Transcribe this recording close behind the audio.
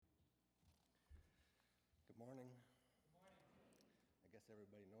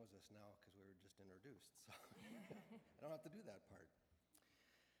everybody knows us now because we were just introduced, so I don't have to do that part.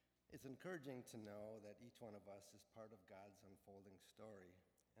 It's encouraging to know that each one of us is part of God's unfolding story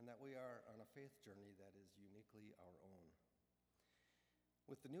and that we are on a faith journey that is uniquely our own.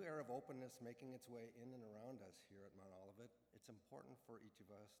 With the new era of openness making its way in and around us here at Mount Olivet, it's important for each of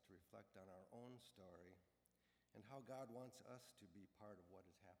us to reflect on our own story and how God wants us to be part of what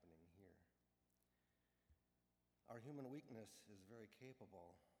is happening here. Our human weakness is very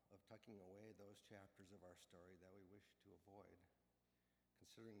capable of tucking away those chapters of our story that we wish to avoid,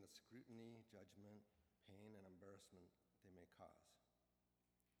 considering the scrutiny, judgment, pain, and embarrassment they may cause.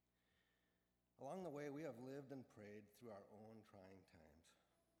 Along the way, we have lived and prayed through our own trying times.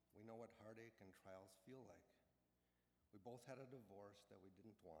 We know what heartache and trials feel like. We both had a divorce that we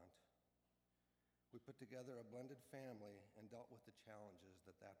didn't want. We put together a blended family and dealt with the challenges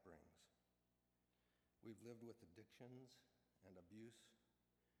that brings. We've lived with addictions and abuse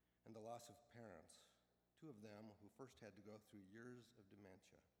and the loss of parents, two of them who first had to go through years of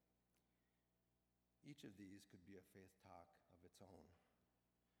dementia. Each of these could be a faith talk of its own.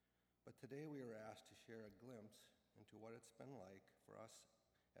 But today we are asked to share a glimpse into what it's been like for us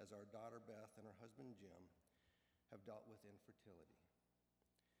as our daughter Beth and her husband Jim have dealt with infertility.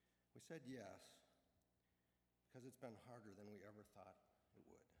 We said yes because it's been harder than we ever thought it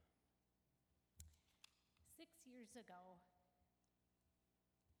would. 6 years ago,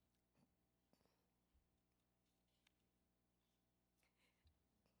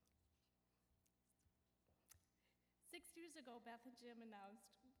 Beth and Jim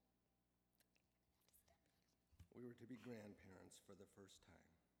announced we were to be grandparents for the first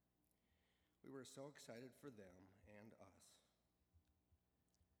time. We were so excited for them and us.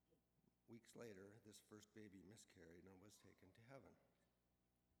 Weeks later, this first baby miscarried and was taken to heaven.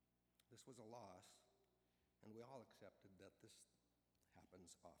 This was a loss, and we all accepted that this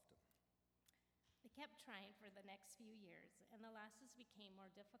happens often. They kept trying for the next few years, and the losses became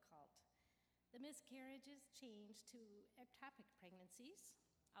more difficult. The miscarriages changed to ectopic pregnancies,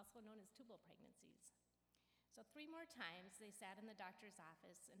 also known as tubal pregnancies. So 3 more times they sat in the doctor's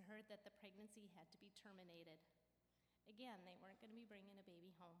office and heard that the pregnancy had to be terminated. Again, they weren't going to be bringing a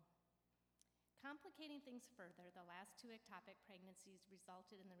baby home. Complicating things further, the last 2 ectopic pregnancies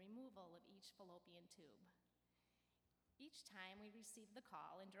resulted in the removal of each fallopian tube. Each time we received the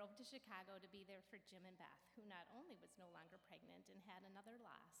call and drove to Chicago to be there for Jim and Beth, who not only was no longer pregnant and had another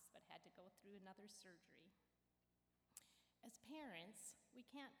loss, but had to go through another surgery. As parents, we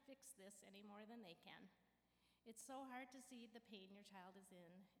can't fix this any more than they can. It's so hard to see the pain your child is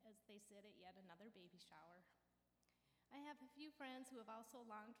in as they sit at yet another baby shower. I have a few friends who have also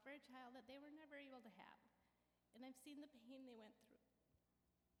longed for a child that they were never able to have, and I've seen the pain they went through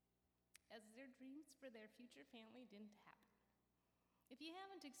as their dreams for their future family didn't happen. If you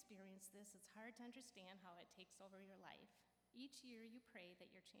haven't experienced this, it's hard to understand how it takes over your life. Each year you pray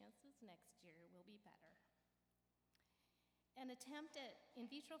that your chances next year will be better. An attempt at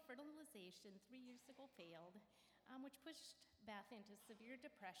in vitro fertilization 3 years ago failed, which pushed Beth into severe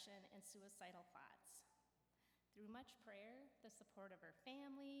depression and suicidal thoughts. Through much prayer, the support of her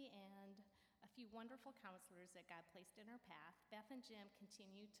family, and a few wonderful counselors that God placed in her path, Beth and Jim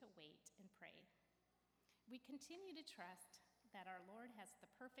continued to wait and pray. We continue to trust that our Lord has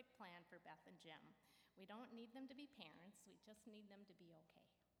the perfect plan for Beth and Jim. We don't need them to be parents, we just need them to be okay.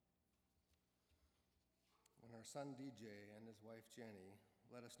 When our son DJ and his wife Jenny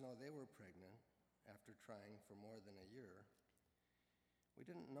let us know they were pregnant after trying for more than a year, we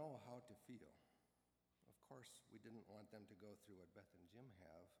didn't know how to feel. Of course, we didn't want them to go through what Beth and Jim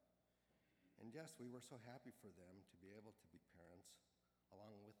have. And yes, we were so happy for them to be able to be parents,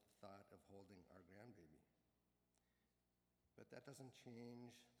 along with the thought of holding our grandbaby. But that doesn't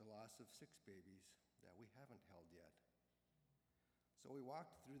change the loss of 6 babies that we haven't held yet. So we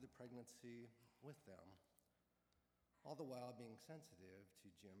walked through the pregnancy with them, all the while being sensitive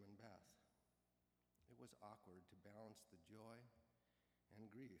to Jim and Beth. It was awkward to balance the joy and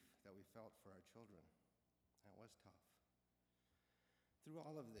grief that we felt for our children. That was tough. Through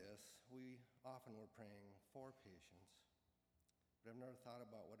all of this, we often were praying for patience, but I've never thought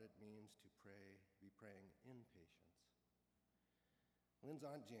about what it means to be praying in patience. Lynn's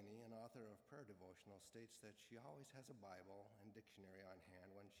Aunt Jenny, an author of Prayer Devotional, states that she always has a Bible and dictionary on hand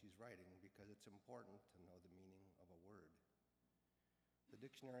when she's writing because it's important to know the meaning of a word. The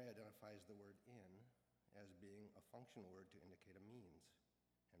dictionary identifies the word in as being a function word to indicate a means,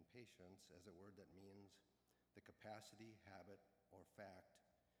 and patience as a word that means the capacity, habit, or fact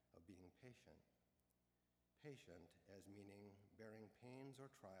of being patient. Patient as meaning bearing pains or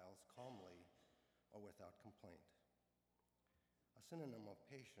trials calmly or without complaint. a synonym of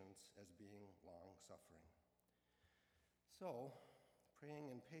patience as being long-suffering. So, praying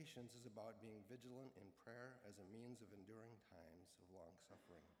in patience is about being vigilant in prayer as a means of enduring times of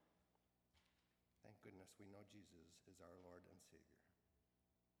long-suffering. Thank goodness we know Jesus is our Lord and Savior.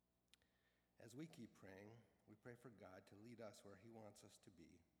 As we keep praying, we pray for God to lead us where He wants us to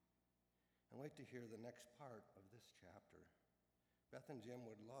be. And wait to hear the next part of this chapter. Beth and Jim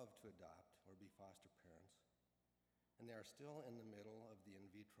would love to adopt or be foster parents, and they are still in the middle of the in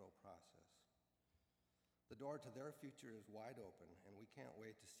vitro process. The door to their future is wide open, and we can't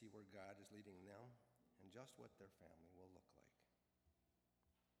wait to see where God is leading them and just what their family will look like.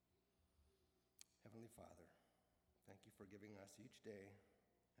 Heavenly Father, thank you for giving us each day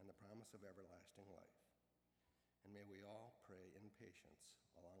and the promise of everlasting life. And may we all pray in patience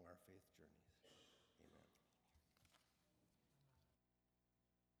along our faith journeys.